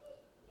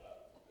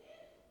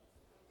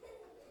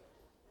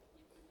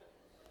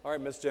All right,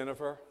 Miss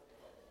Jennifer.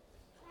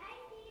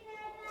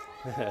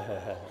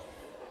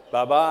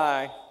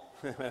 Bye-bye.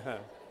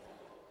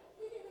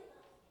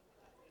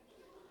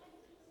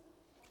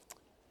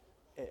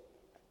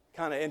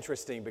 Kind of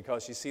interesting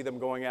because you see them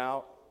going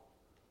out,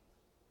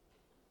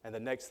 and the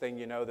next thing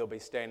you know, they'll be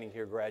standing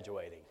here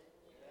graduating.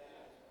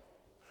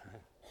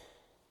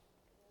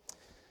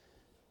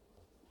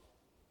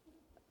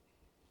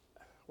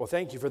 Well,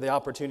 thank you for the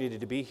opportunity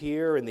to be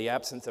here. In the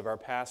absence of our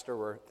pastor,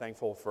 we're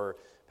thankful for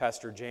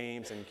Pastor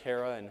James and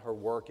Kara, and her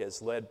work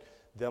has led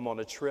them on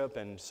a trip,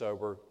 and so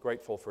we're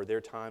grateful for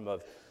their time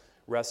of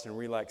rest and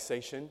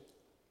relaxation.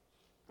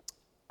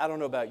 I don't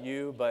know about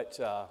you, but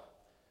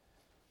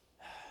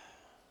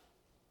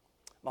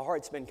my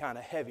heart's been kind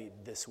of heavy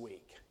this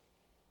week.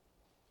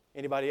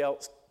 Anybody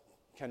else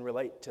can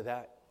relate to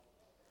that?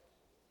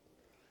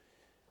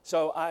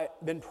 So I've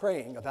been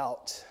praying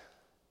about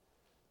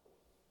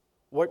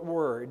what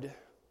word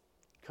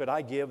could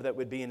I give that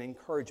would be an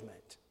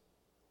encouragement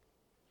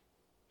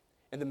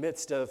in the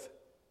midst of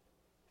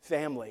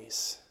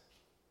families,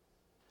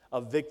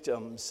 of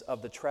victims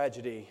of the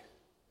tragedy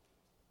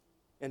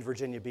in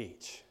Virginia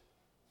Beach.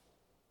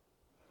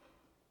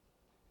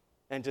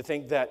 And to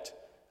think that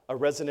a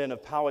resident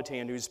of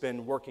Powhatan who's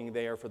been working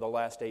there for the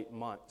last 8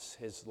 months,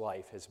 his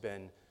life has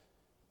been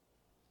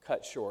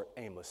cut short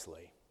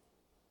aimlessly.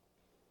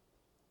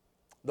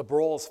 The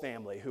Broyles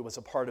family, who was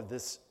a part of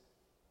this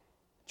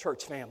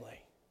church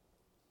family,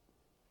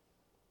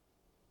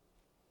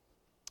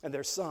 and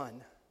their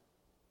son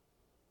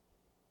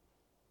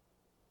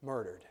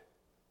murdered.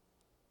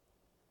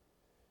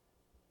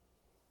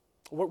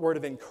 What word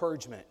of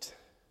encouragement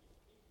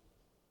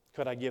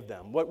could I give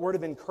them? What word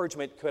of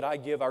encouragement could I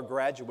give our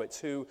graduates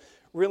who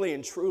really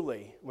and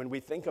truly, when we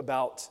think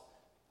about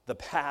the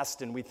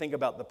past and we think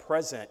about the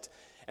present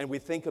and we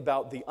think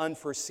about the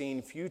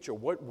unforeseen future,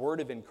 what word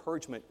of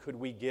encouragement could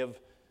we give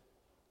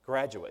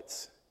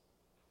graduates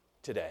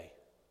today?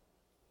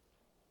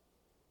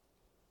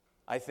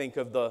 I think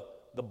of the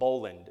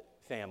Boland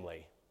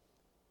family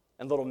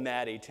and little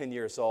Maddie, 10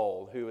 years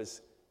old, who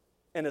was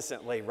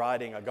innocently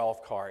riding a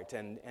golf cart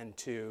and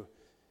to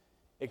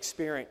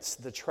experience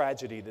the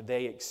tragedy that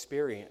they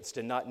experienced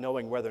and not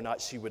knowing whether or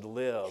not she would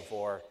live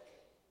or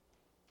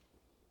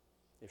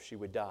if she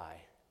would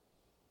die.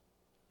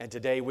 And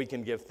today we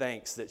can give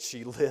thanks that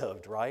she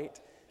lived, right?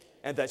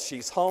 And that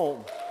she's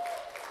home.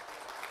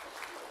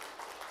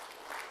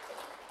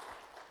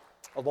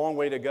 A long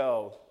way to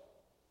go,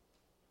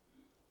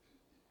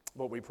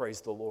 but we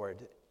praise the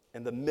Lord.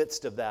 In the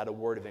midst of that, a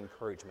word of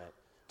encouragement.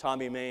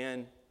 Tommy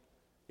Mann,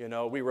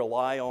 we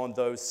rely on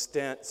those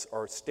stints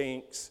or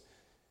stinks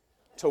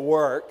to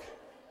work.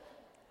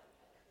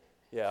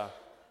 Yeah.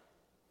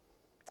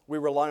 We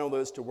rely on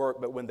those to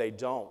work, but when they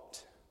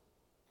don't,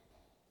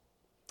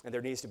 and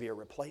there needs to be a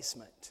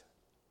replacement,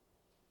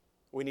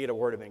 we need a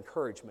word of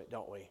encouragement,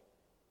 don't we?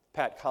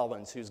 Pat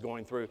Collins, who's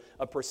going through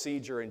a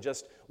procedure and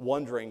just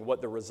wondering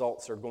what the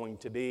results are going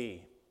to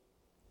be.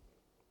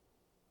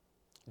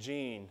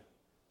 Jean,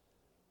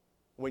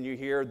 when you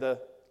hear the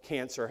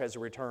cancer has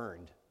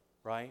returned,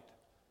 right?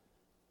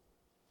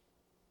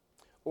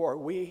 Or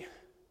we,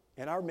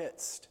 in our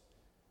midst,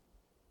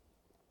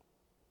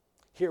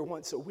 hear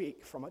once a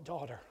week from a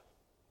daughter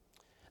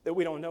that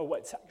we don't know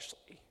what's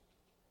actually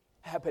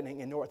happening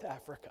in North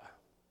Africa.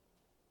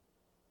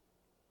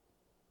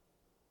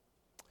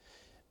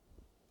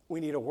 We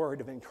need a word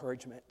of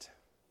encouragement.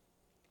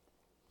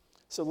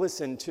 So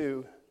listen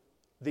to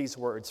these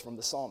words from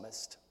the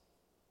psalmist.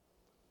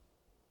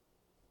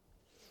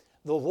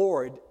 The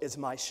Lord is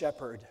my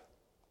shepherd.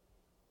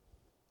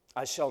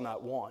 I shall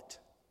not want.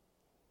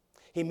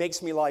 He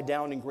makes me lie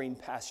down in green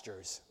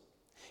pastures.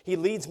 He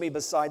leads me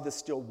beside the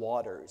still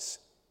waters.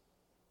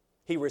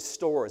 He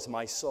restores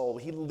my soul.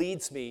 He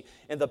leads me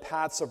in the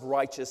paths of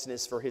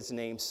righteousness for his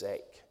name's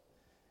sake.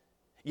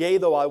 Yea,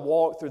 though I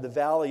walk through the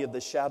valley of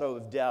the shadow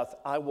of death,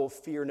 I will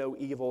fear no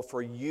evil,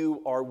 for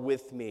you are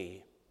with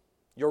me.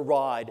 Your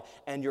rod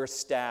and your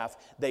staff,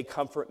 they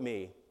comfort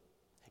me.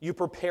 You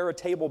prepare a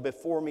table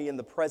before me in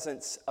the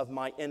presence of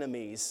my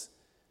enemies.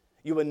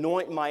 You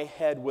anoint my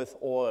head with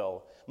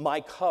oil.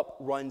 My cup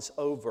runs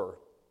over.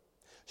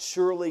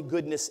 Surely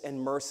goodness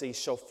and mercy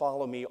shall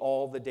follow me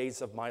all the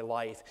days of my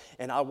life,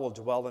 and I will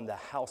dwell in the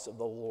house of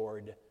the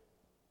Lord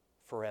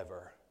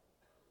forever.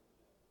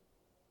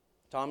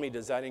 Tommy,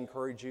 does that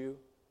encourage you?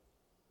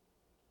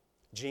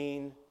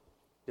 Jean,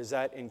 does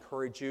that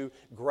encourage you?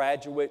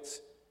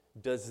 Graduates,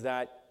 does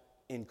that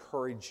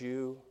encourage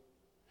you?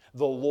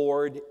 The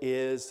Lord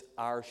is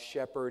our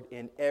shepherd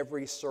in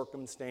every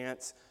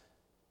circumstance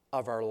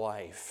of our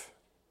life.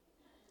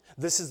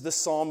 This is the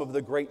psalm of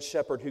the great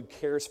shepherd who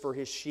cares for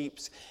his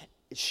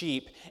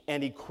sheep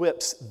and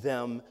equips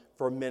them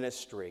for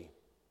ministry.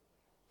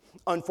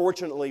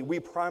 Unfortunately, we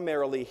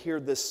primarily hear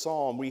this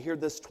psalm, we hear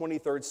this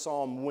 23rd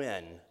psalm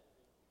when?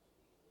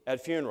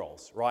 At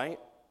funerals, right?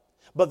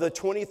 But the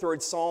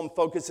 23rd psalm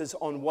focuses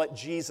on what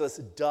Jesus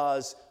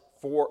does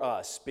for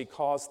us,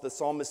 because the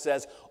psalmist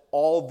says,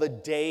 all the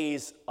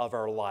days of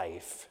our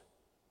life,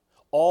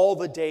 all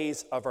the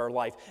days of our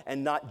life,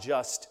 and not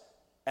just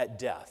at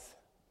death.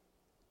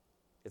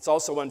 It's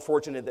also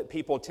unfortunate that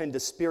people tend to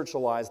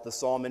spiritualize the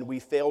psalm, and we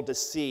fail to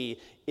see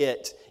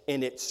it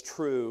in its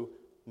true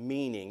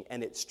meaning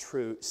and its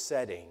true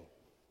setting.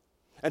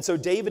 And so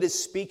David is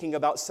speaking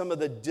about some of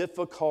the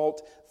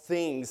difficult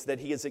things that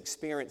he has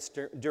experienced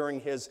during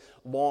his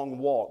long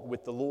walk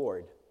with the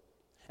Lord.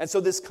 And so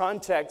this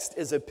context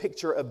is a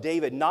picture of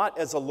David, not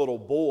as a little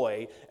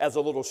boy, as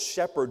a little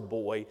shepherd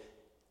boy,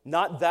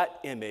 not that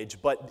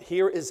image, but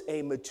here is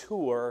a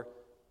mature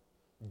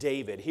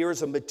David. Here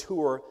is a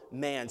mature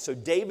man. So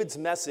David's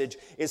message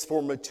is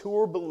for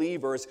mature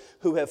believers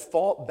who have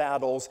fought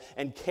battles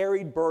and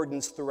carried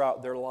burdens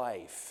throughout their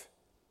life.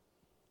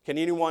 Can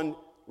anyone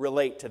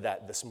relate to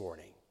that this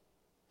morning?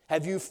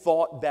 Have you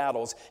fought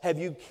battles? Have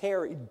you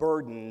carried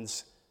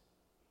burdens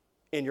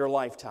in your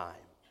lifetime?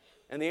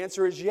 And the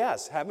answer is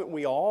yes. Haven't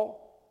we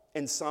all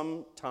in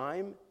some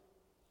time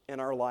in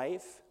our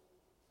life?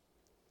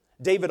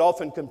 David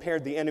often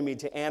compared the enemy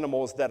to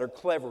animals that are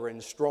clever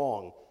and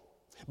strong.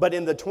 But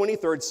in the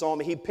 23rd Psalm,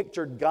 he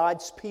pictured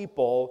God's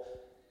people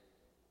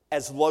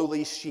as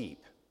lowly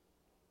sheep.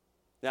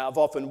 Now, I've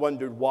often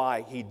wondered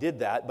why he did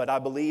that, but I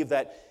believe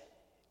that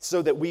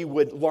so that we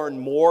would learn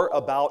more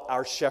about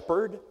our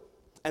shepherd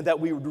and that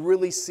we would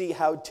really see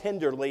how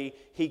tenderly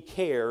he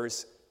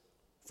cares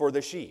for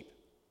the sheep.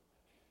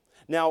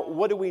 Now,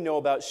 what do we know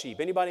about sheep?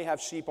 Anybody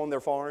have sheep on their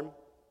farm?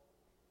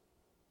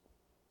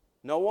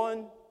 No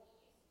one?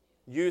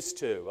 Used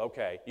to.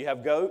 Okay. You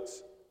have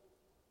goats?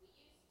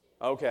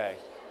 Okay.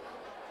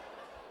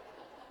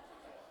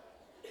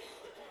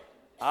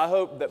 I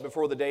hope that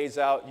before the day's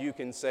out, you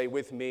can say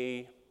with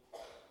me,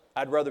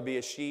 I'd rather be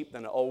a sheep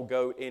than an old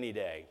goat any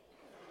day.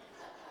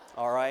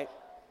 All right?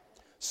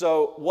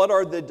 So, what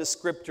are the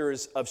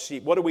descriptors of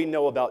sheep? What do we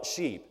know about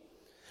sheep?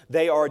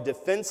 They are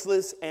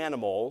defenseless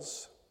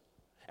animals,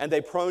 and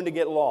they're prone to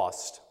get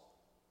lost.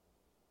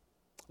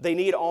 They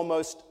need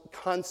almost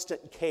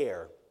constant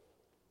care.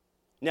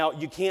 Now,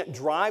 you can't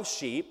drive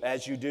sheep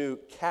as you do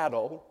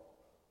cattle.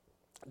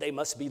 They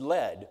must be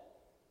led.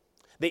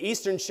 The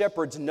Eastern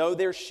shepherds know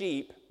their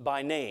sheep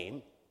by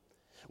name.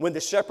 When the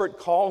shepherd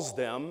calls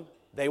them,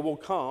 they will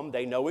come.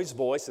 They know his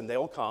voice, and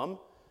they'll come.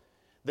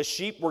 The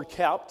sheep were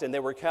kept, and they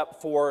were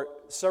kept for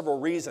several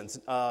reasons.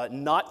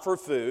 Not for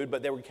food,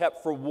 but they were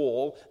kept for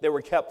wool. They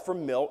were kept for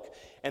milk,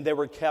 and they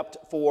were kept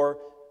for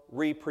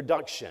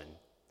reproduction.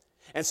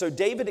 And so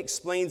David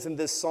explains in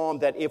this psalm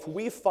that if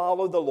we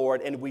follow the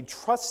Lord and we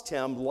trust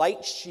him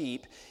like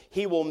sheep,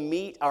 he will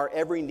meet our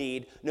every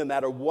need no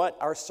matter what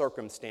our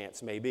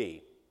circumstance may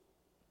be.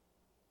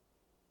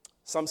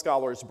 Some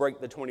scholars break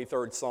the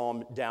 23rd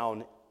Psalm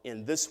down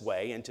in this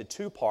way into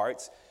two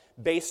parts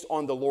based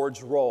on the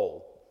Lord's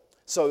role.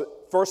 So,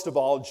 first of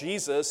all,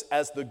 Jesus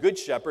as the Good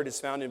Shepherd is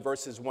found in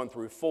verses 1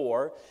 through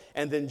 4,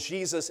 and then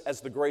Jesus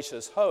as the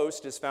gracious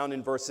host is found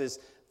in verses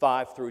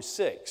 5 through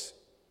 6.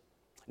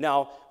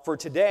 Now, for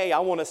today, I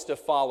want us to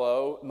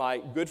follow my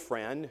good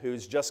friend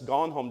who's just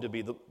gone home to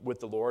be with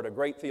the Lord, a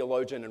great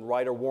theologian and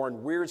writer, Warren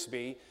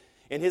Wiersbe.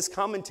 In his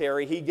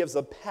commentary, he gives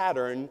a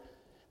pattern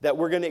that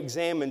we're going to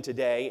examine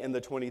today in the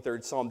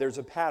 23rd Psalm. There's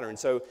a pattern.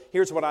 So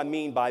here's what I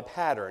mean by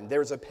pattern.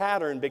 There's a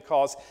pattern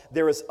because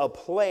there is a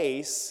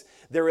place,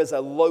 there is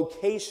a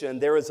location,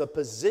 there is a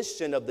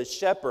position of the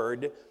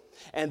shepherd,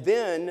 and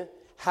then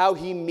how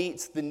he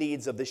meets the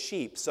needs of the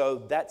sheep. So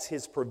that's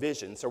his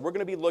provision. So we're going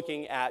to be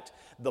looking at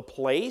the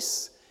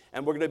place,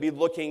 and we're going to be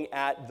looking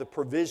at the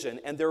provision,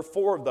 and there are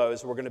four of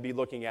those we're going to be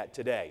looking at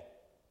today.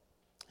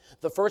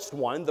 The first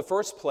one, the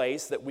first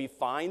place that we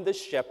find the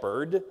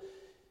shepherd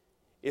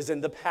is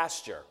in the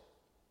pasture.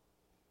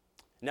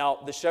 Now,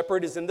 the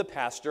shepherd is in the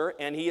pasture,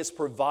 and he is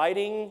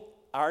providing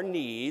our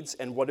needs,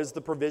 and what is the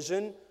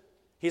provision?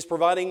 He's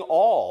providing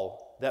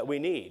all that we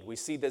need. We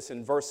see this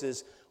in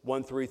verses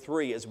 1 through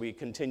 3 as we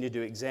continue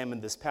to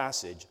examine this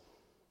passage.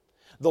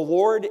 The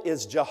Lord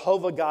is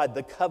Jehovah God,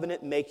 the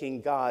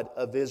covenant-making God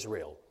of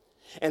Israel.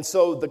 And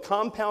so the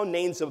compound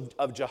names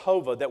of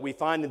Jehovah that we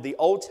find in the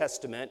Old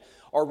Testament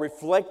are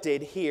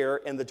reflected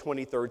here in the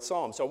 23rd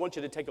Psalm. So I want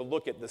you to take a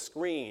look at the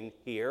screen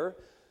here.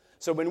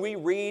 So when we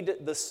read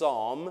the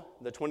Psalm,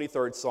 the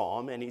 23rd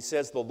Psalm, and he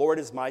says, "The Lord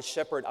is my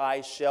shepherd,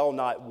 I shall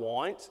not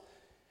want,"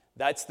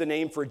 that's the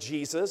name for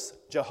Jesus,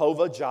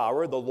 Jehovah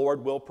Jireh, the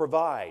Lord will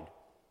provide.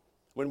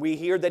 When we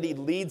hear that he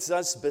leads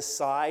us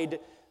beside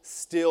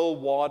still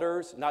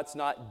waters, that's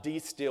not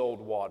distilled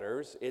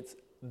waters, it's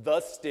the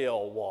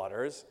still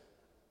waters.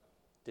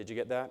 Did you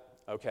get that?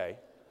 Okay.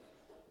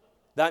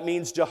 That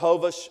means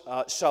Jehovah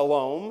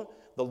Shalom,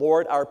 the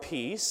Lord our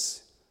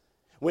peace.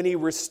 When he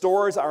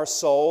restores our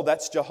soul,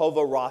 that's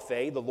Jehovah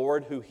Rapha, the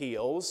Lord who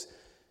heals.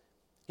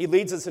 He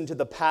leads us into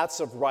the paths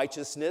of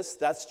righteousness.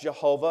 That's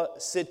Jehovah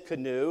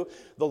Sidkenu,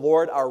 the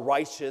Lord our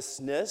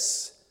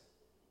righteousness.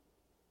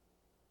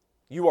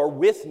 You are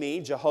with me,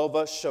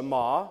 Jehovah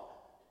Shammah,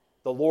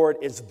 the Lord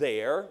is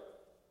there.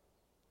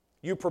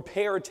 You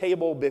prepare a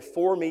table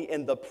before me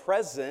in the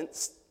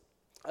presence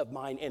of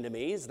mine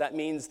enemies. That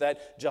means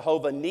that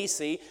Jehovah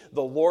Nisi,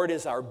 the Lord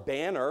is our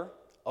banner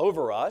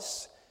over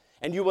us.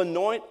 And you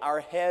anoint our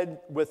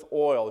head with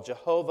oil,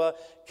 Jehovah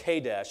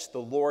Kadesh, the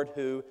Lord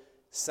who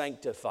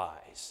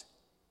sanctifies.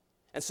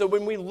 And so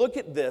when we look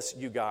at this,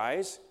 you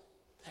guys,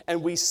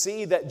 and we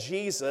see that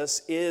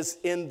Jesus is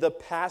in the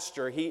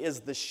pasture, he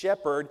is the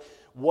shepherd,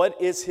 what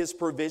is his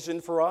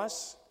provision for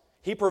us?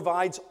 He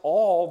provides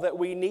all that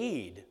we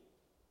need.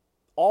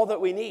 All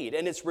that we need.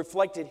 And it's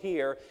reflected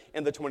here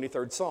in the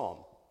 23rd Psalm.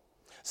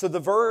 So the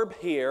verb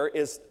here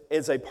is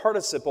a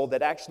participle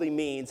that actually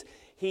means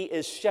he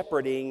is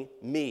shepherding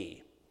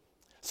me.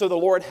 So the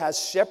Lord has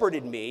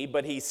shepherded me,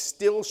 but he's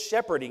still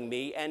shepherding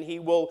me, and he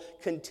will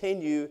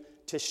continue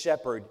to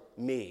shepherd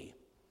me.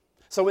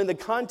 So in the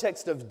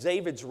context of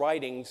David's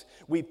writings,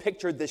 we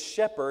pictured the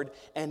shepherd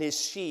and his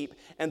sheep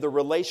and the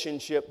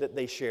relationship that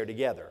they share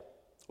together.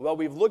 Well,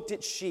 we've looked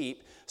at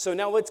sheep, so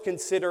now let's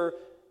consider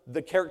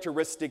the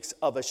characteristics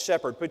of a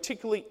shepherd,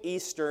 particularly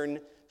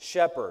Eastern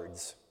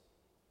shepherds.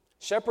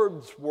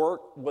 Shepherds'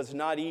 work was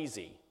not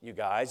easy, you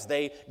guys.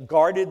 They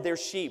guarded their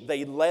sheep.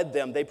 They led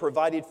them. They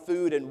provided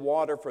food and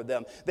water for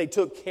them. They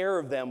took care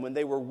of them when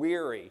they were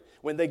weary.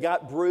 When they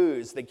got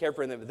bruised, they cared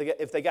for them.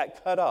 If they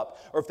got cut up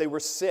or if they were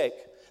sick,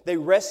 they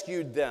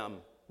rescued them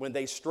when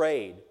they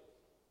strayed.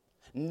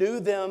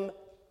 Knew them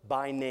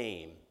by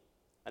name.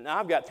 And now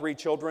I've got 3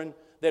 children.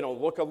 They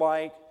don't look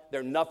alike.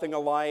 They're nothing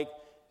alike.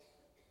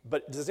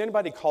 But does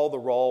anybody call the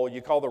roll?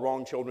 You call the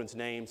wrong children's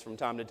names from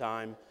time to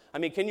time. I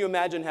mean, can you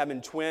imagine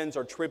having twins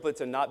or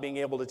triplets and not being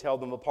able to tell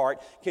them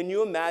apart? Can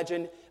you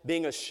imagine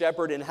being a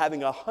shepherd and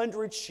having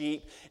 100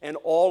 sheep and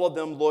all of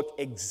them look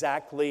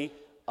exactly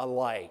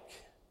alike?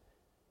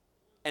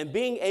 And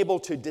being able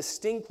to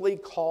distinctly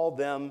call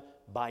them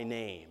by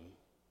name.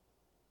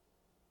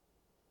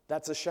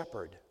 That's a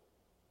shepherd.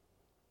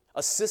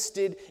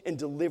 Assisted in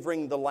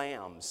delivering the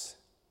lambs.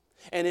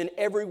 And in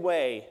every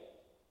way,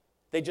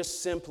 they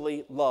just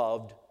simply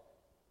loved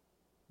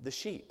the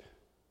sheep.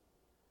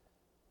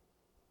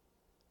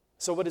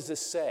 So what does this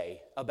say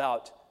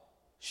about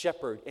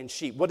shepherd and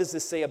sheep? What does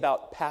this say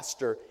about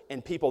pastor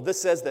and people? This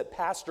says that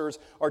pastors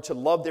are to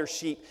love their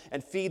sheep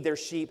and feed their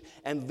sheep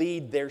and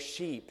lead their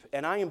sheep.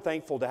 And I am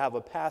thankful to have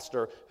a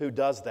pastor who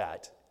does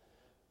that,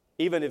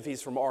 even if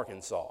he's from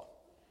Arkansas.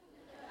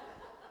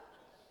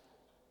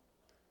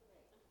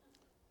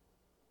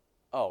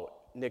 Oh,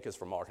 Nick is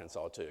from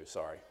Arkansas too,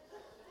 sorry.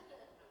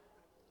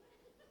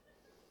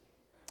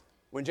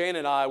 When Jan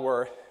and I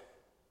were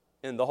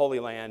in the Holy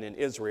Land in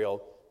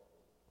Israel,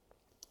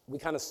 we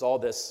kind of saw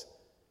this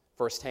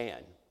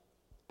firsthand.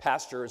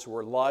 Pastures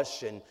were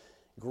lush and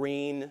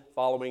green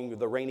following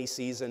the rainy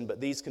season,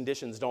 but these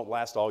conditions don't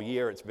last all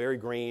year. It's very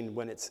green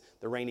when it's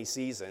the rainy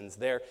seasons.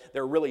 There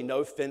are really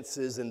no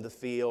fences in the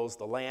fields.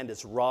 The land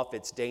is rough.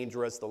 It's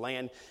dangerous. The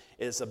land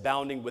is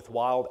abounding with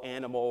wild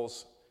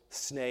animals,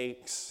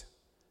 snakes.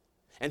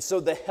 And so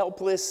the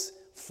helpless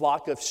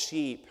flock of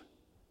sheep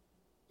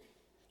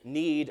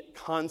need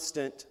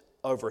constant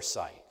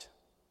oversight.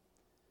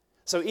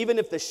 So even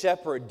if the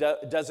shepherd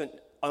doesn't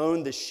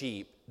own the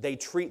sheep, they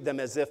treat them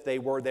as if they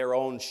were their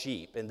own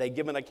sheep, and they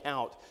give an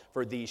account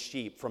for these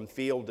sheep from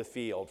field to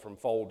field, from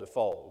fold to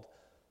fold.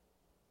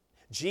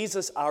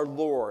 Jesus, our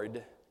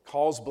Lord,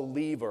 calls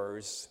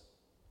believers,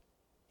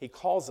 he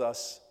calls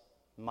us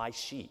my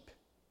sheep,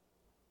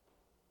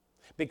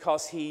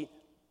 because he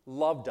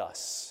loved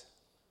us.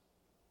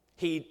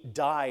 He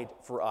died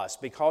for us,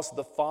 because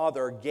the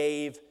Father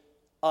gave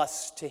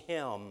us to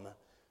him.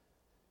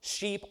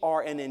 Sheep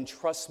are an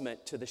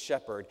entrustment to the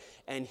shepherd,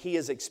 and he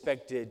is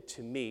expected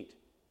to meet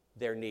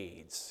their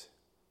needs.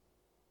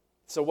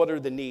 So what are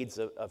the needs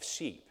of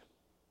sheep?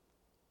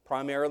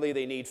 Primarily,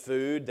 they need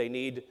food, they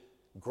need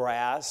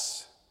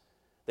grass,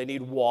 they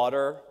need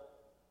water,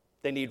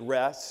 they need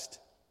rest,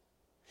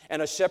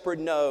 and a shepherd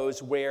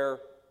knows where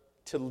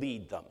to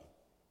lead them.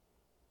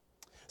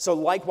 So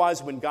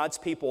likewise, when God's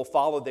people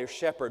follow their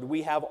shepherd,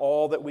 we have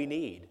all that we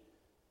need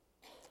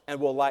and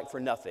will lack for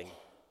nothing,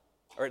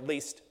 or at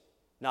least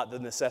not the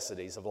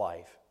necessities of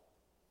life.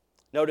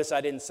 Notice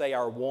I didn't say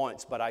our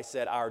wants, but I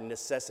said our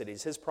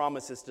necessities. His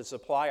promise is to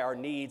supply our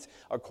needs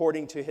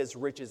according to his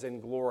riches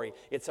and glory.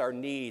 It's our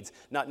needs,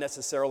 not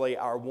necessarily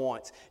our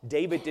wants.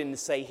 David didn't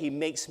say he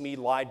makes me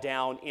lie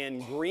down in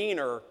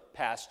greener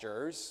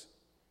pastures.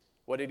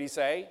 What did he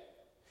say?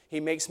 He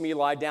makes me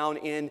lie down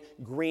in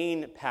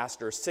green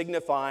pastures,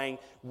 signifying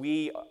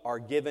we are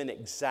given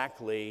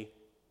exactly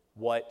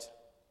what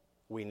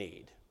we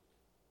need.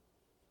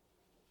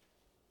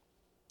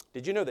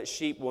 Did you know that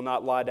sheep will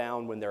not lie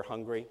down when they're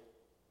hungry?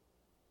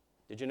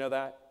 Did you know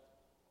that?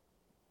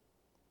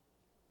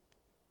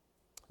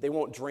 They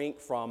won't drink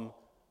from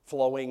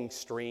flowing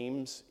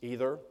streams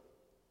either.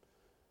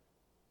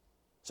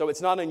 So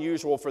it's not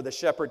unusual for the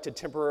shepherd to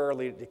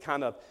temporarily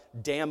kind of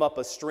dam up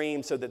a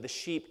stream so that the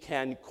sheep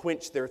can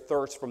quench their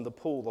thirst from the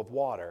pool of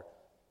water.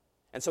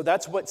 And so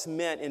that's what's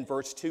meant in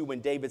verse 2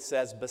 when David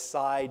says,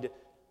 beside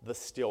the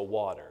still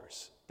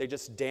waters. They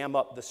just dam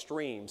up the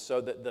stream so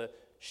that the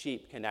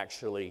sheep can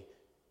actually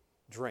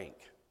drink.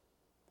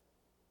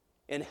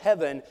 In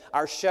heaven,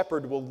 our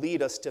shepherd will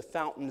lead us to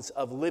fountains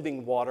of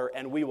living water,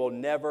 and we will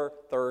never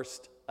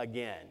thirst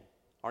again.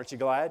 Aren't you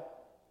glad?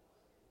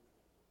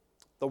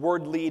 The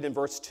word lead in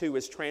verse 2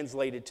 is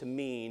translated to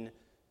mean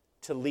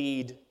to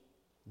lead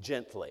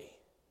gently.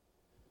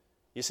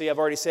 You see, I've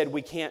already said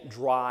we can't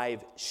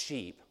drive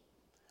sheep.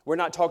 We're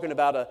not talking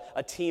about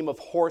a team of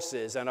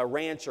horses and a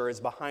rancher is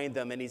behind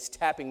them and he's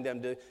tapping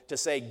them to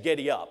say,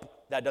 giddy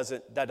up. That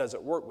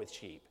doesn't work with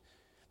sheep.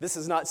 This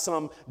is not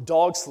some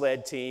dog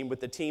sled team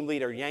with the team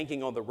leader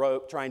yanking on the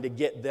rope trying to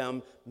get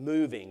them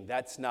moving.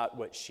 That's not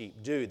what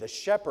sheep do. The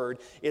shepherd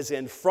is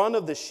in front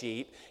of the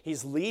sheep.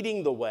 He's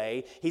leading the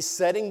way. He's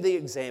setting the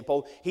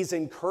example. He's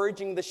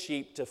encouraging the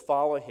sheep to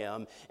follow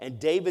him. And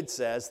David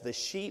says, the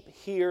sheep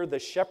hear the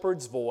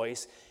shepherd's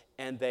voice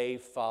and they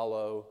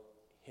follow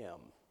him.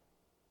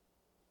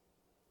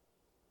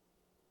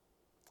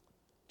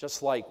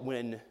 Just like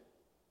when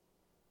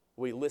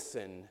we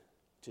listen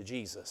to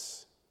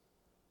Jesus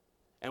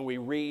and we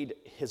read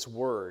his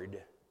word,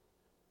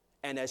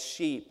 and as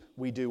sheep,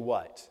 we do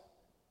what?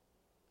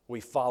 We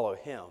follow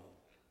him.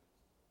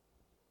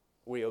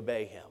 We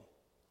obey him,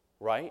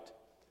 right?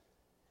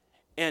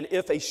 And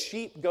if a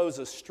sheep goes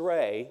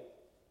astray,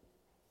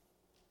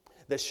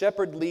 the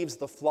shepherd leaves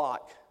the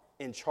flock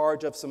in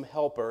charge of some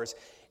helpers,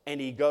 and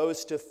he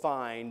goes to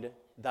find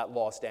that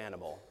lost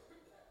animal.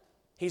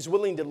 He's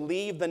willing to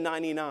leave the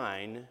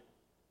 99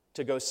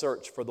 to go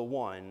search for the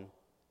one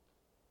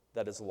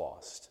that is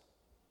lost.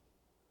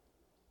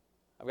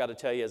 I've got to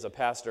tell you, as a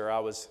pastor, I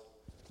was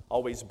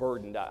always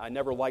burdened. I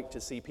never liked to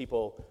see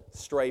people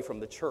stray from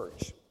the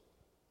church.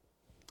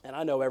 And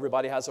I know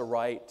everybody has a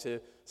right to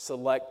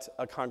select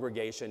a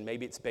congregation.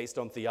 Maybe it's based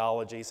on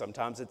theology.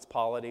 Sometimes it's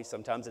polity.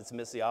 Sometimes it's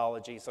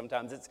missiology.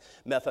 Sometimes it's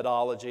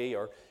methodology.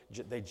 Or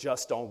they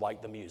just don't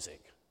like the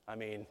music. I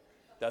mean,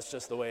 that's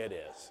just the way it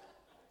is.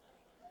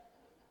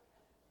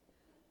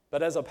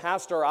 But as a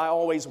pastor, I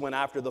always went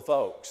after the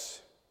folks.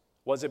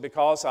 Was it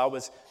because I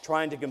was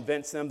trying to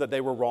convince them that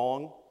they were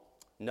wrong?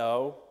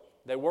 No,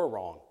 they were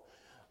wrong.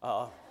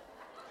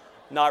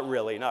 Not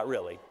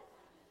really.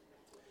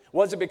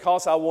 Was it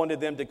because I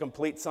wanted them to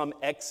complete some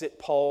exit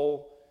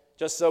poll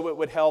just so it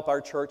would help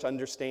our church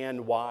understand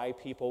why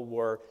people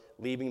were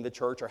leaving the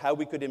church or how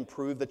we could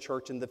improve the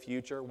church in the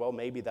future? Well,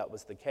 maybe that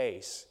was the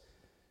case.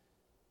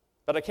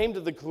 But I came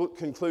to the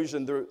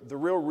conclusion, the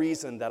real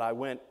reason that I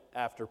went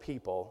after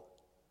people,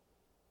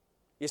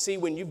 you see,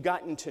 when you've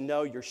gotten to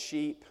know your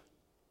sheep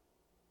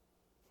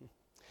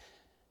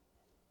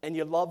and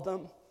you love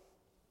them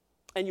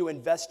and you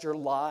invest your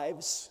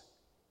lives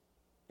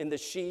in the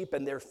sheep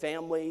and their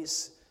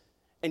families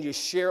and you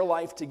share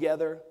life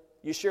together,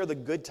 you share the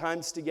good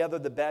times together,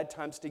 the bad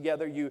times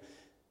together, you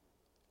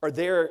are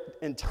there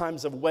in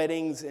times of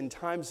weddings, in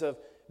times of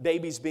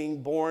babies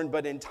being born,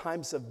 but in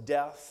times of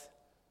death,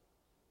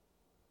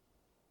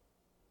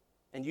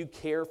 and you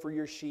care for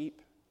your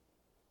sheep,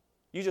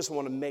 you just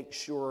want to make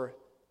sure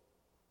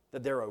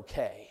that they're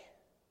okay.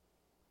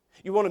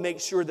 You want to make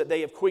sure that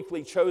they have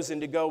quickly chosen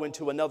to go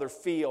into another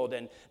field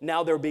and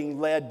now they're being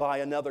led by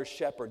another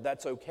shepherd.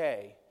 That's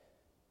okay.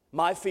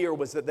 My fear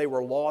was that they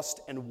were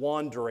lost and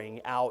wandering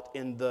out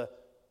in the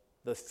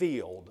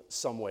field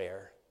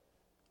somewhere,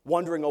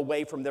 wandering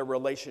away from their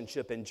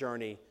relationship and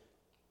journey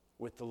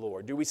with the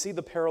Lord. Do we see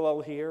the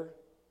parallel here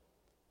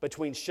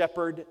between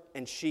shepherd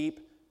and sheep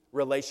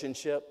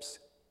relationships?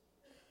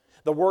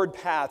 The word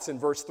paths in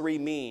verse 3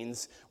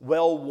 means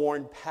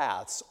well-worn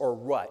paths or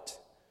rut.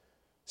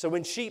 So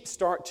when sheep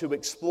start to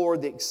explore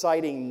the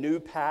exciting new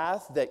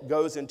path that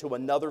goes into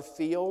another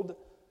field,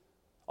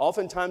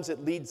 oftentimes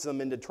it leads them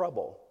into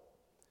trouble.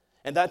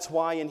 And that's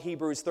why in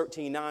Hebrews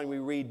 13:9 we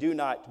read, do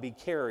not be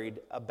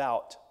carried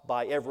about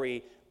by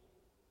every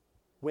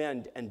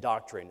wind and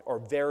doctrine or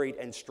varied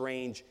and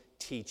strange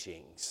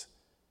teachings.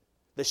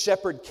 The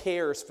shepherd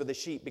cares for the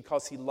sheep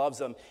because he loves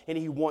them and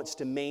he wants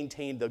to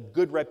maintain the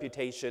good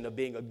reputation of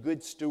being a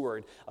good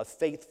steward, a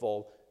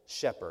faithful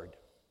shepherd.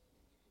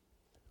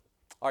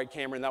 All right,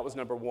 Cameron, that was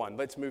number one.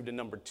 Let's move to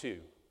number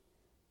two.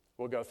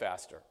 We'll go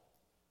faster.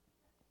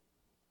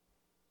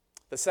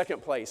 The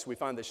second place we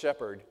find the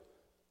shepherd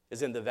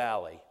is in the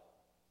valley.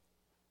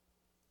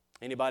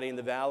 Anybody in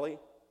the valley?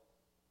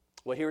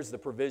 Well, here's the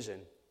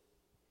provision.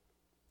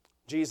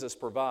 Jesus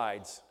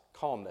provides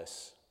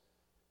calmness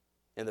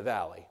in the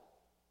valley.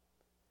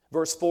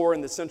 Verse 4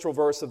 in the central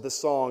verse of the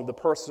song, the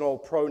personal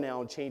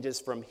pronoun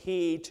changes from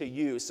he to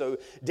you. So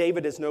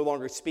David is no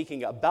longer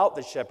speaking about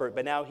the shepherd,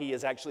 but now he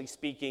is actually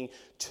speaking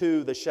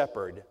to the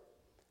shepherd.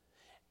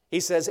 He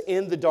says,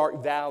 in the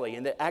dark valley,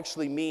 and that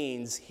actually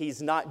means he's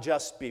not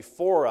just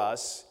before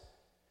us,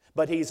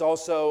 but he's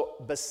also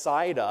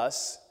beside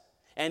us,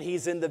 and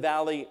he's in the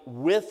valley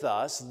with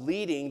us,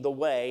 leading the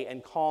way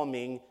and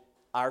calming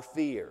our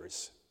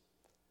fears.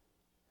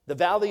 The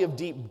valley of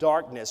deep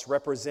darkness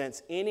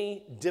represents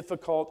any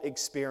difficult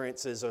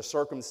experiences or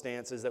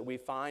circumstances that we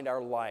find in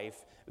our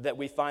life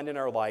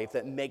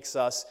that makes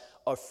us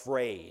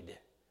afraid.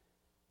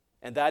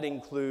 And that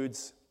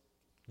includes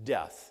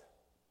death.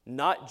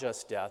 Not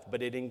just death,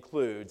 but it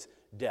includes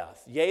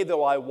death. Yea,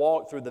 though I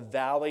walk through the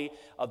valley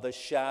of the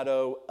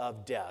shadow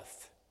of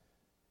death.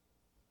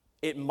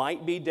 It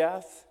might be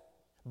death,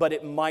 but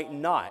it might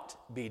not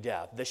be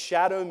death. The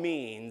shadow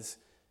means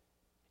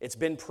It's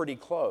been pretty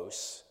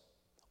close,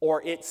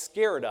 or it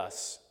scared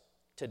us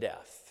to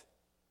death.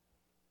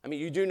 I mean,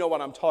 you do know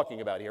what I'm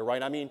talking about here,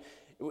 right? I mean,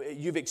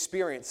 you've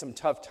experienced some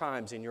tough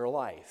times in your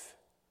life.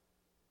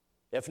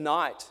 If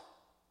not,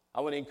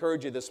 I want to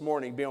encourage you this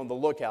morning, be on the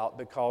lookout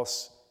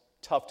because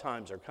tough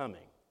times are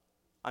coming.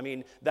 I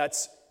mean,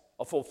 that's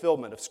a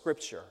fulfillment of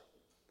Scripture.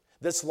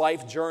 This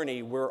life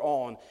journey we're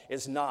on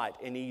is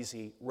not an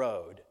easy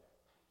road.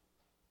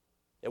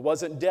 It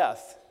wasn't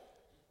death,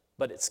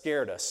 but it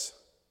scared us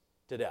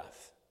to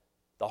death.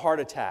 The heart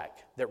attack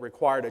that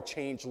required a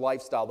changed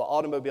lifestyle, the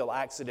automobile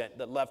accident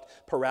that left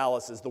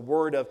paralysis, the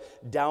word of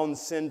Down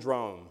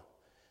syndrome,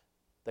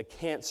 the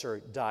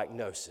cancer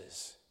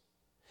diagnosis.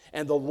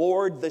 And the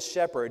Lord, the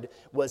shepherd,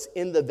 was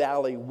in the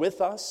valley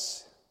with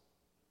us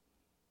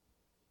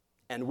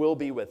and will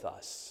be with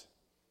us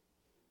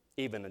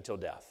even until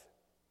death.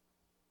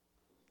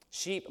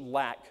 Sheep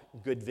lack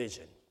good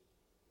vision,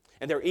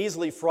 and they're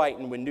easily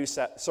frightened when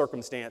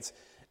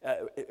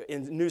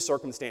in new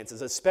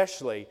circumstances,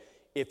 especially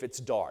if it's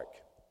dark.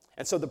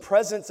 And so the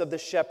presence of the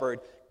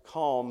shepherd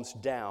calms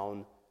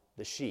down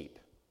the sheep.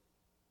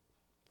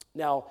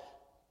 Now,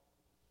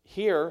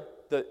 here,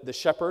 the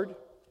shepherd,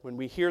 when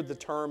we hear the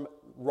term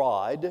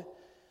rod,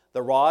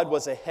 the rod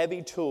was a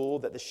heavy tool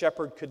that the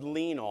shepherd could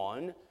lean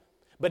on,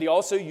 but he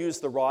also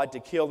used the rod to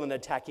kill an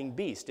attacking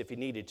beast if he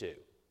needed to.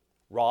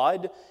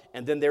 Rod,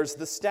 and then there's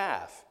the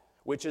staff,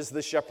 which is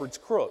the shepherd's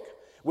crook,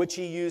 which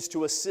he used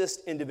to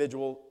assist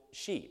individual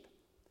sheep.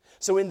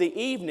 So in the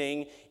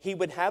evening, he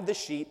would have the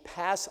sheep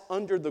pass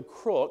under the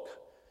crook.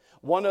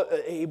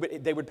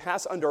 They would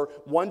pass under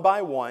one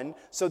by one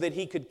so that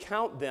he could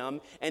count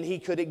them and he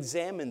could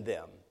examine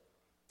them.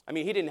 I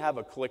mean, he didn't have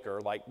a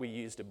clicker like we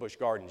used at Busch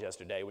Gardens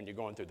yesterday when you're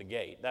going through the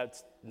gate.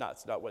 That's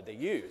not what they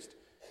used.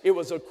 It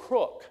was a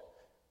crook.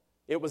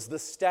 It was the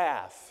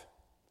staff.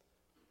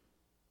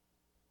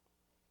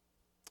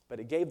 But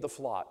it gave the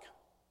flock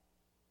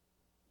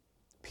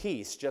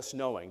peace just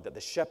knowing that the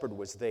shepherd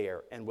was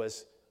there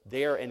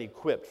and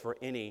equipped for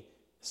any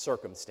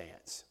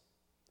circumstance.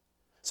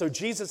 So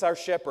Jesus, our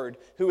shepherd,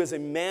 who is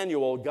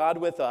Emmanuel, God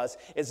with us,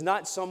 is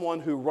not someone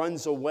who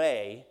runs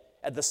away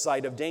at the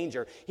sight of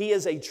danger. He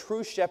is a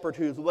true shepherd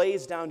who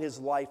lays down his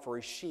life for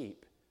his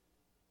sheep.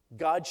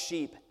 God's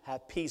sheep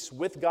have peace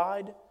with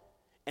God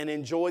and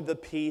enjoy the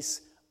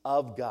peace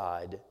of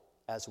God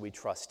as we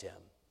trust him.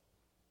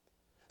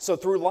 So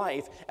through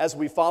life, as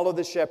we follow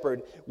the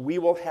shepherd, we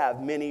will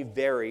have many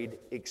varied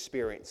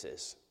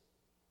experiences,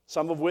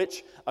 some of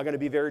which are going to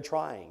be very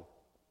trying.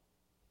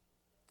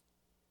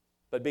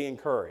 But be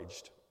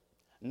encouraged.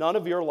 None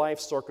of your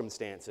life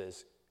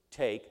circumstances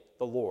take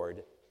the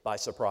Lord by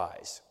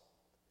surprise.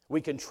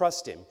 We can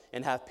trust him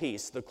and have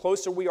peace. The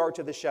closer we are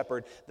to the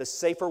shepherd, the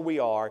safer we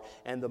are,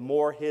 and the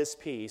more his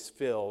peace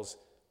fills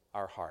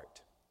our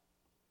heart.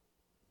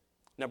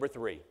 Number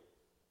 3,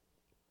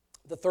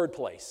 the third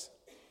place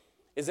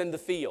is in the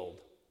field.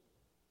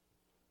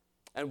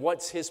 And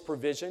what's his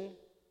provision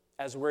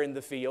as we're in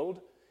the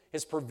field?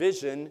 His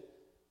provision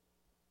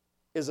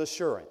is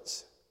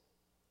assurance.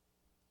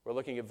 We're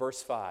looking at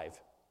verse 5.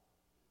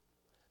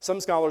 Some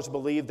scholars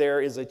believe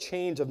there is a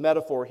change of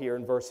metaphor here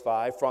in verse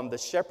 5 from the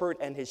shepherd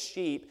and his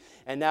sheep,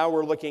 and now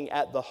we're looking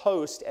at the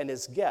host and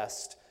his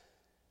guest.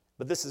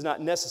 But this is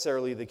not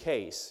necessarily the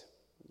case.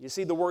 You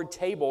see, the word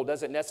table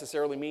doesn't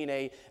necessarily mean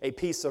a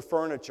piece of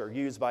furniture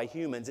used by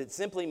humans. It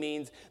simply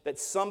means that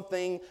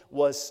something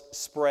was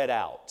spread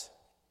out.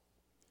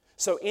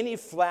 So any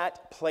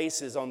flat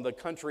places on the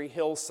country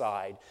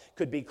hillside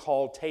could be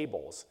called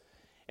tables.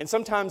 And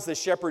sometimes the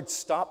shepherd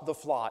stopped the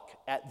flock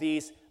at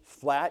these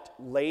flat,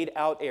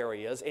 laid-out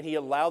areas, and he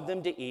allowed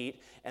them to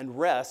eat and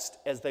rest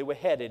as they were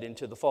headed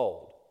into the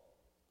fold.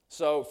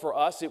 So for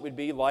us, it would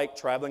be like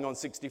traveling on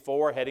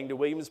 64, heading to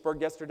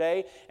Williamsburg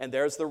yesterday, and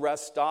there's the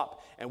rest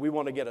stop, and we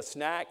want to get a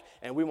snack,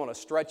 and we want to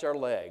stretch our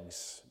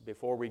legs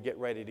before we get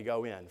ready to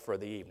go in for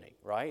the evening,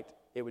 right?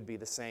 It would be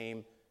the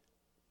same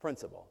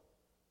principle.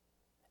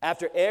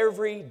 After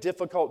every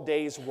difficult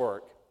day's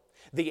work,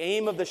 the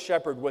aim of the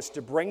shepherd was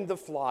to bring the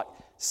flock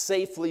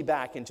safely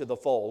back into the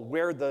fold,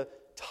 where the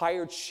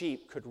tired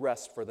sheep could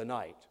rest for the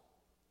night.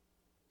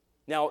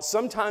 Now,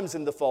 sometimes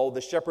in the fold,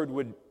 the shepherd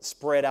would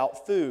spread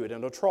out food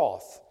in a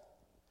trough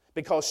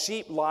because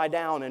sheep lie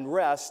down and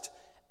rest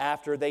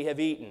after they have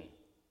eaten. I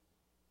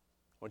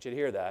want you to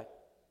hear that.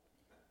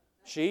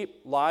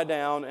 Sheep lie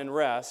down and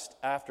rest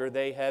after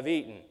they have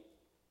eaten.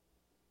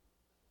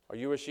 Are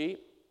you a sheep?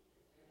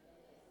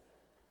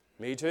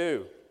 Me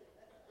too.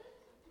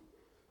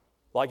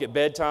 Like at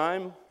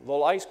bedtime, a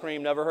little ice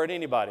cream never hurt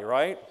anybody,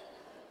 right?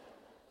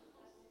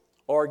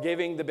 Or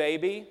giving the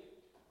baby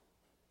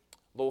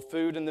a little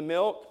food in the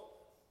milk,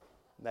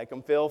 make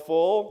them feel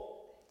full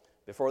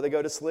before they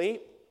go to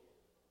sleep.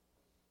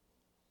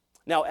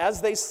 Now, as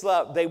they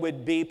slept, they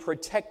would be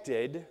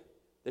protected.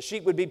 The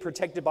sheep would be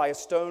protected by a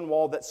stone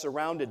wall that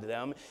surrounded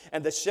them,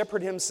 and the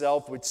shepherd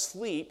himself would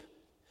sleep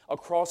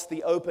across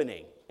the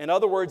opening. In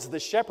other words, the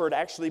shepherd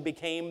actually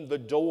became the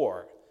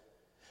door.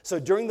 So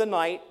during the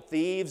night,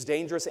 thieves,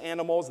 dangerous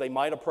animals, they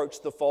might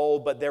approach the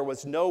fold, but there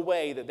was no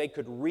way that they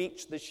could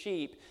reach the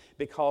sheep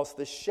because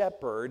the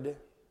shepherd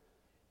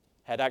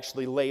had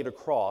actually laid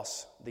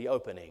across the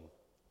opening,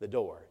 the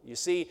door. You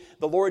see,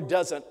 the Lord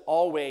doesn't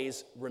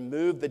always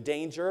remove the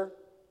danger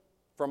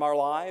from our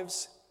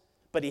lives,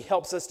 but He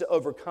helps us to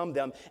overcome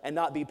them and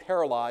not be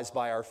paralyzed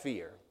by our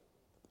fear.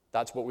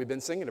 That's what we've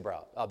been singing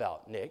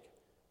about, Nick.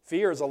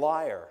 Fear is a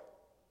liar.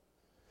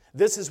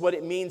 This is what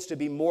it means to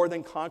be more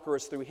than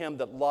conquerors through Him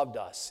that loved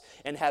us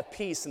and have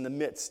peace in the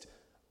midst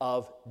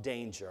of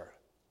danger.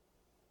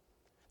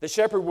 The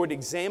shepherd would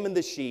examine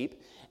the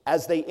sheep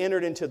as they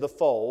entered into the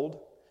fold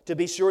to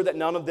be sure that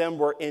none of them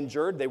were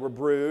injured, they were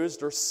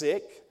bruised or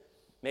sick,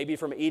 maybe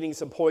from eating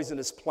some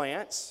poisonous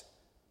plants.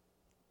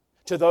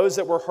 To those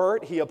that were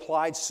hurt, He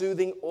applied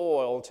soothing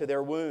oil to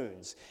their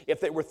wounds.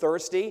 If they were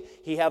thirsty,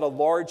 He had a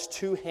large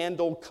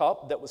two-handled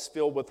cup that was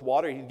filled with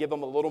water. He'd give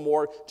them a little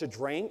more to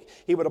drink.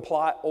 He would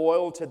apply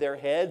oil to their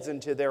heads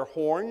and to their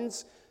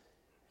horns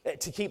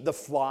to keep the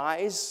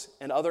flies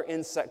and other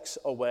insects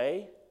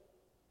away.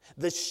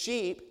 The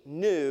sheep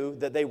knew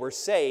that they were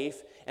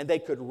safe and they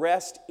could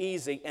rest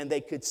easy and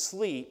they could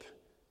sleep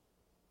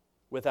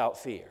without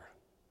fear.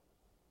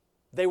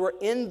 They were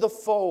in the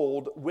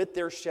fold with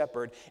their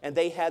shepherd, and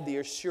they had the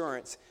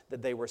assurance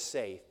that they were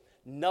safe.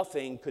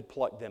 Nothing could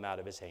pluck them out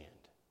of His hand.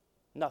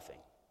 Nothing.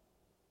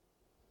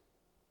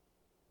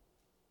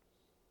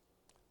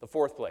 The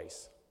fourth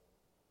place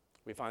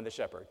we find the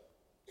shepherd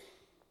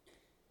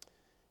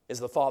is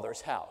the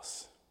Father's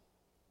house.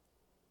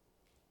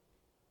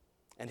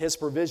 And His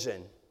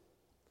provision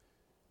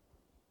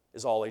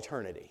is all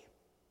eternity.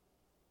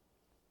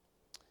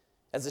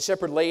 As the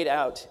shepherd laid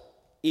out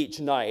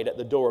each night at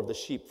the door of the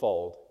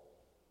sheepfold,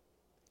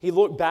 He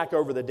looked back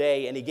over the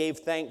day and He gave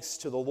thanks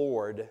to the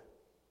Lord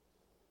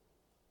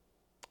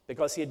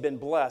because He had been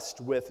blessed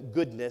with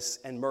goodness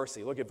and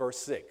mercy. Look at verse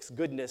 6,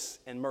 goodness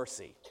and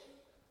mercy.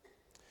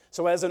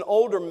 So as an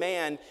older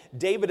man,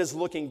 David is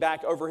looking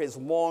back over his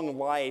long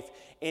life,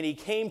 and he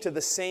came to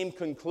the same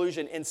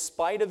conclusion. In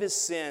spite of his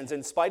sins,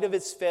 in spite of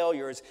his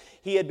failures,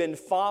 he had been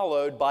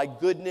followed by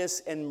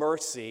goodness and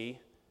mercy,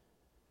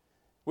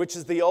 which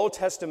is the Old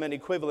Testament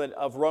equivalent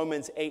of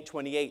Romans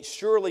 8:28,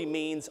 surely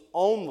means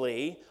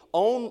only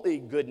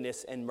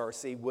goodness and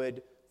mercy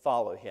would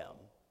follow him.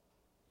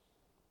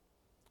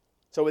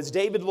 So as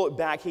David looked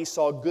back, he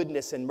saw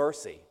goodness and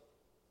mercy.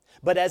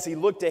 But as he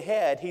looked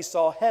ahead, he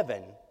saw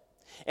heaven,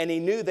 and he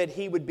knew that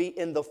he would be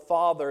in the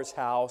Father's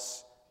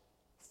house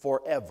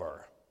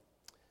forever.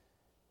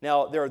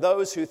 Now, there are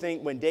those who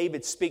think when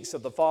David speaks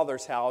of the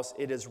Father's house,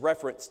 it is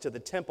reference to the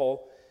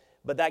temple.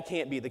 But that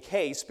can't be the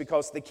case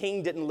because the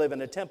king didn't live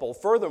in a temple.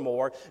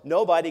 Furthermore,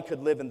 nobody could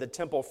live in the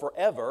temple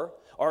forever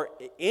or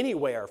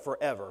anywhere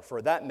forever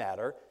for that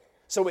matter.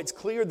 So it's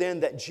clear then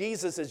that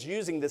Jesus is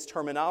using this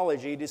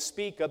terminology to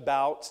speak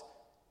about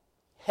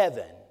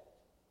heaven.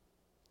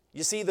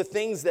 You see, the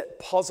things that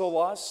puzzle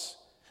us,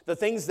 the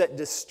things that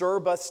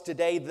disturb us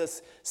today,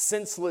 this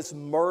senseless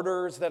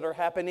murders that are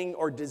happening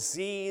or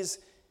disease,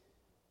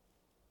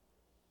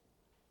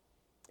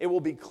 it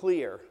will be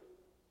clear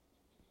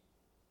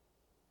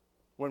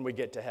when we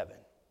get to heaven.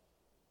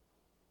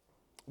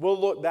 We'll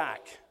look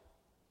back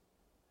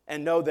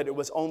and know that it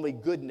was only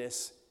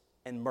goodness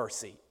and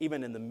mercy,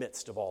 even in the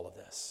midst of all of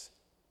this.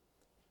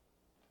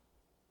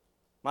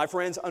 My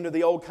friends, under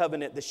the old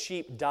covenant, the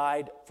sheep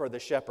died for the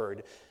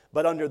shepherd.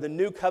 But under the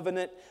new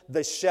covenant,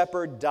 the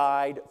shepherd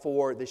died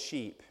for the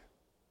sheep.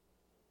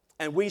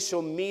 And we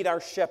shall meet our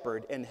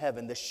shepherd in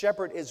heaven. The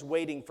shepherd is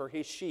waiting for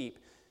his sheep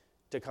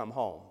to come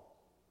home.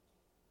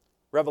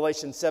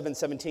 Revelation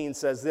 7:17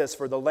 says this,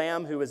 "For the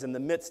Lamb who is in the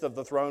midst of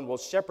the throne will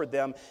shepherd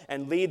them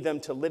and lead them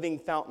to living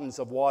fountains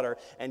of water,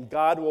 and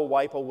God will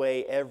wipe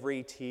away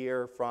every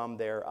tear from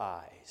their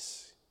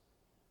eyes."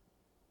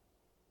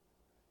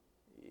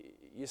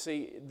 You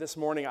see, this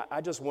morning I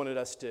just wanted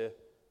us to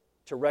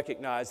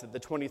recognize that the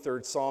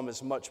 23rd Psalm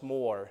is much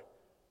more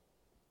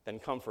than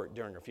comfort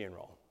during a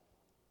funeral.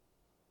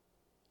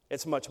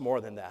 It's much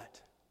more than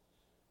that.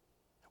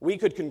 We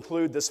could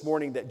conclude this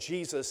morning that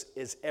Jesus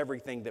is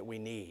everything that we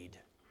need.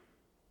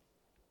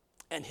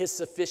 And his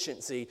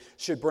sufficiency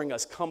should bring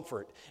us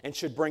comfort and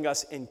should bring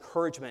us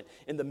encouragement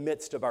in the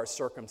midst of our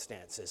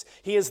circumstances.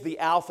 He is the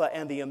Alpha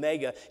and the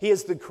Omega. He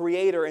is the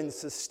creator and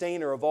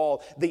sustainer of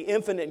all, the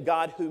infinite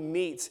God who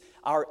meets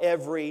our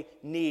every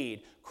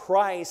need.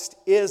 Christ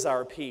is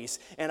our peace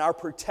and our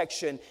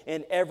protection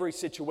in every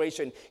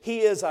situation.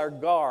 He is our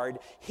guard.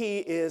 He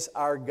is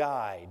our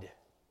guide.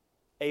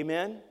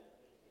 Amen?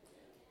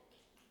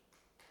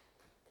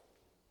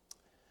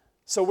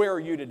 So where are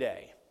you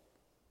today?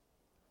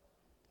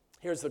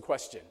 Here's the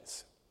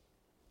questions.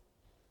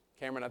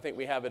 Cameron, I think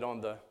we have it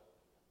on the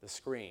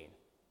screen.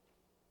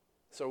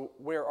 So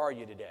where are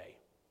you today?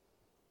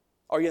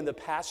 Are you in the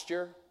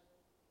pasture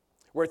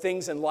where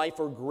things in life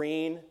are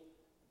green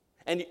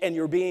and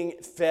you're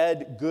being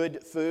fed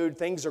good food?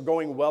 Things are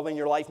going well in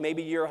your life.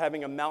 Maybe you're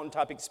having a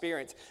mountaintop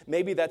experience.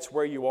 Maybe that's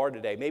where you are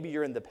today. Maybe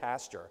you're in the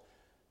pasture.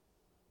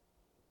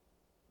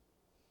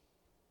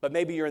 But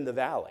maybe you're in the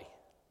valley.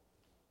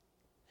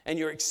 and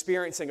you're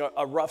experiencing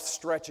a rough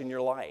stretch in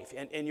your life,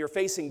 and you're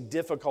facing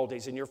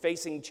difficulties, and you're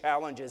facing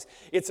challenges,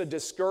 it's a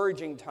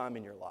discouraging time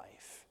in your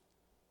life.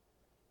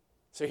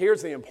 So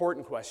here's the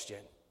important question.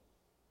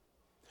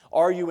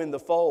 Are you in the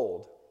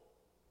fold?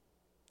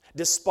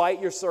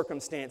 Despite your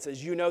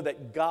circumstances, you know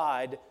that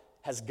God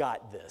has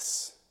got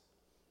this.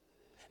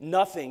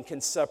 Nothing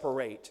can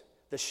separate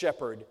the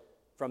shepherd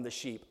from the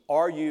sheep.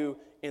 Are you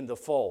in the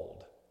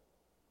fold?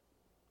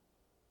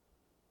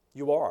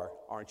 You are,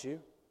 aren't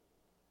you?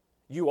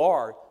 You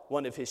are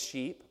one of his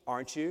sheep,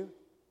 aren't you?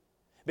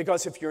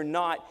 Because if you're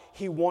not,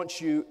 he wants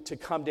you to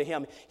come to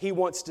him. He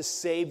wants to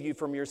save you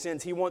from your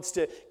sins. He wants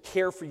to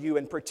care for you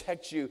and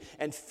protect you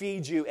and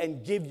feed you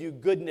and give you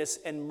goodness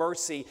and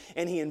mercy.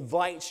 And he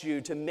invites you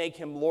to make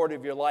him Lord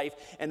of your life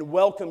and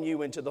welcome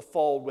you into the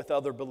fold with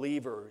other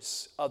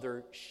believers,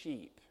 other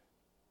sheep.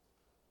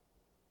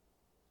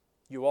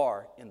 You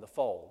are in the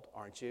fold,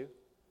 aren't you?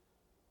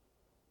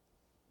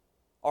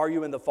 Are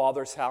you in the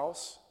Father's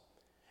house?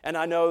 And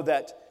I know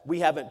that we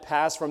haven't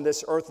passed from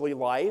this earthly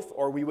life,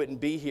 or we wouldn't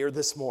be here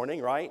this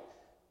morning, right?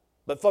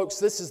 But folks,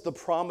 this is the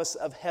promise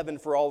of heaven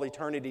for all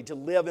eternity, to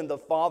live in the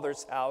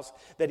Father's house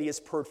that he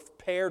has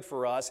prepared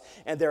for us.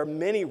 And there are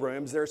many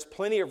rooms. There's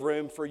plenty of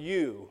room for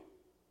you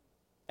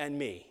and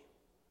me.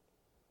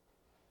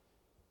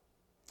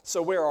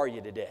 So where are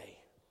you today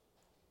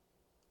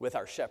with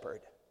our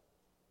shepherd?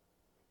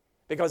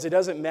 Because it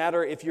doesn't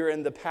matter if you're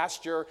in the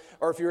pasture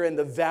or if you're in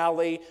the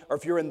valley or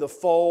if you're in the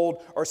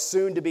fold or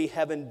soon to be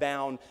heaven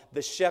bound,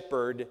 the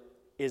shepherd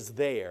is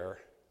there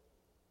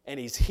and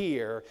he's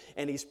here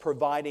and he's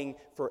providing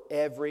for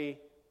every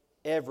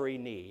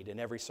need in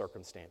every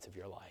circumstance of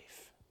your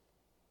life.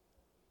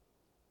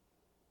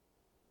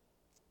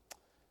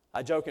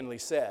 I jokingly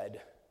said,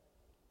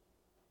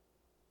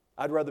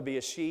 I'd rather be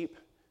a sheep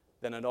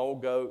than an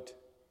old goat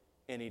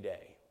any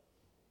day.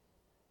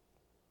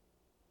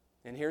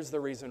 And here's the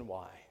reason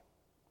why.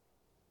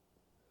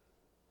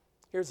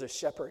 Here's a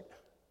shepherd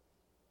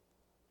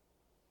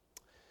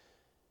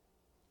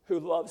who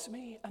loves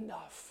me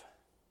enough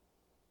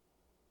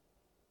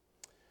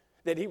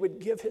that he would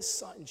give his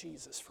son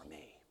Jesus for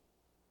me.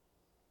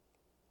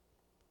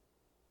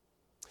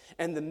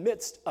 In the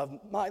midst of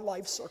my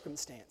life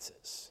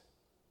circumstances,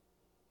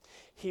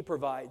 he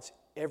provides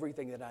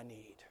everything that I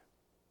need.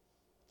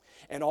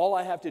 And all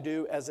I have to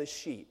do as a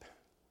sheep,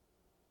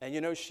 and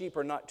you know sheep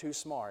are not too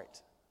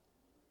smart,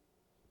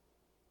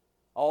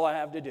 all I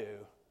have to do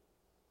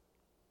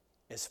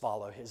is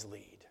follow his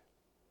lead.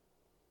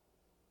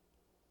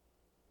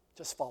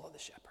 Just follow the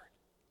shepherd.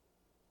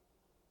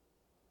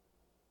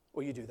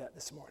 Will you do that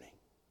this morning?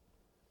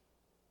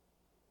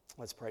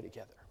 Let's pray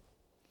together.